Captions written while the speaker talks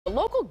The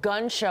local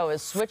gun show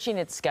is switching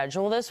its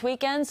schedule this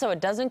weekend so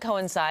it doesn't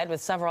coincide with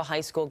several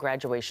high school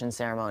graduation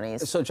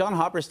ceremonies. So John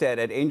Hopperstead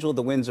at Angel of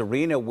the Winds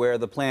Arena, where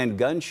the planned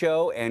gun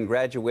show and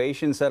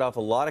graduation set off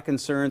a lot of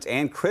concerns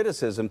and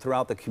criticism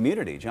throughout the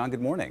community. John, good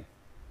morning.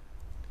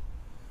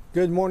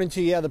 Good morning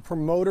to you. Yeah, the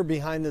promoter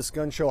behind this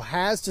gun show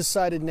has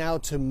decided now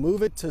to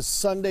move it to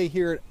Sunday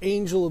here at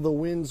Angel of the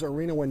Winds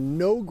Arena, when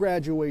no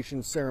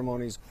graduation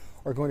ceremonies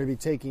are going to be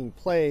taking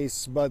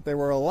place. But there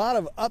were a lot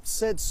of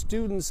upset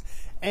students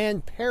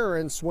and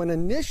parents when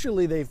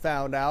initially they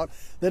found out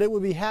that it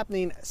would be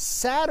happening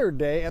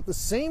Saturday at the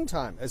same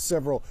time as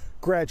several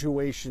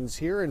graduations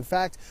here. In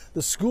fact,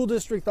 the school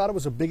district thought it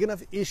was a big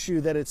enough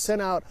issue that it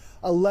sent out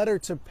a letter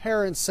to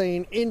parents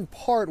saying, in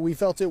part, we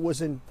felt it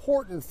was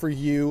important for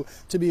you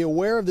to be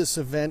aware of this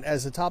event,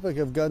 as the topic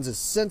of guns is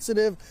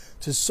sensitive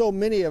to so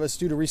many of us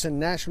due to recent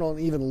national and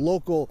even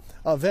local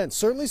events.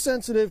 Certainly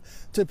sensitive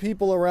to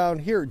people around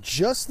here.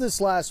 Just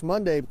this last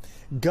Monday,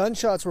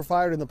 gunshots were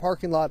fired in the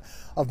parking lot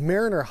of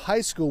Mariner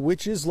High School,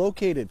 which is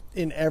located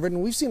in Everett.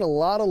 We've seen a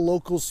lot of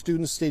local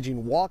students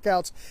staging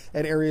walkouts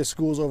at area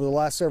schools over the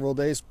last several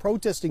days,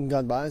 protesting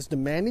gun violence,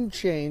 demanding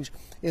change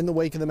in the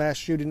wake of the mass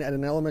shooting at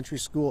an elementary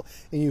school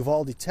in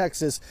Uvalde,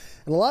 Texas.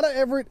 And a lot of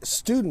Everett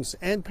students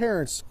and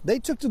parents, they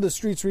took to the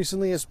streets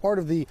recently as part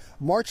of the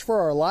March for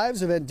Our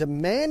Lives event,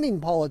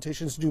 demanding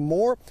politicians do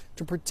more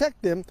to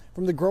protect them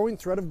from the growing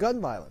threat of gun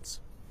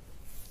violence.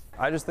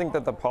 I just think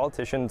that the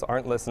politicians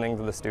aren't listening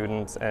to the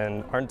students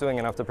and aren't doing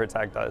enough to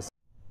protect us.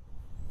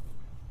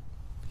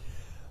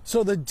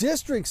 So the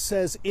district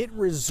says it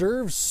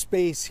reserves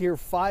space here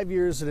 5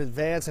 years in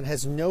advance and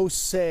has no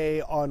say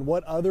on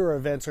what other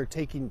events are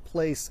taking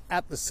place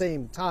at the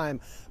same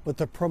time. But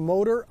the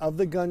promoter of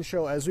the gun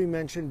show, as we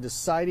mentioned,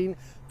 deciding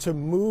to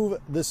move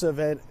this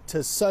event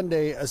to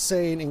Sunday,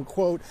 saying, in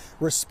quote,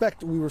 we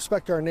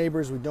respect our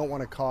neighbors, we don't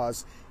want to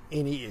cause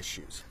any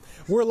issues.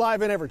 We're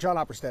live in Everett. John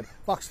Hopperstead,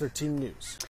 Fox 13 News.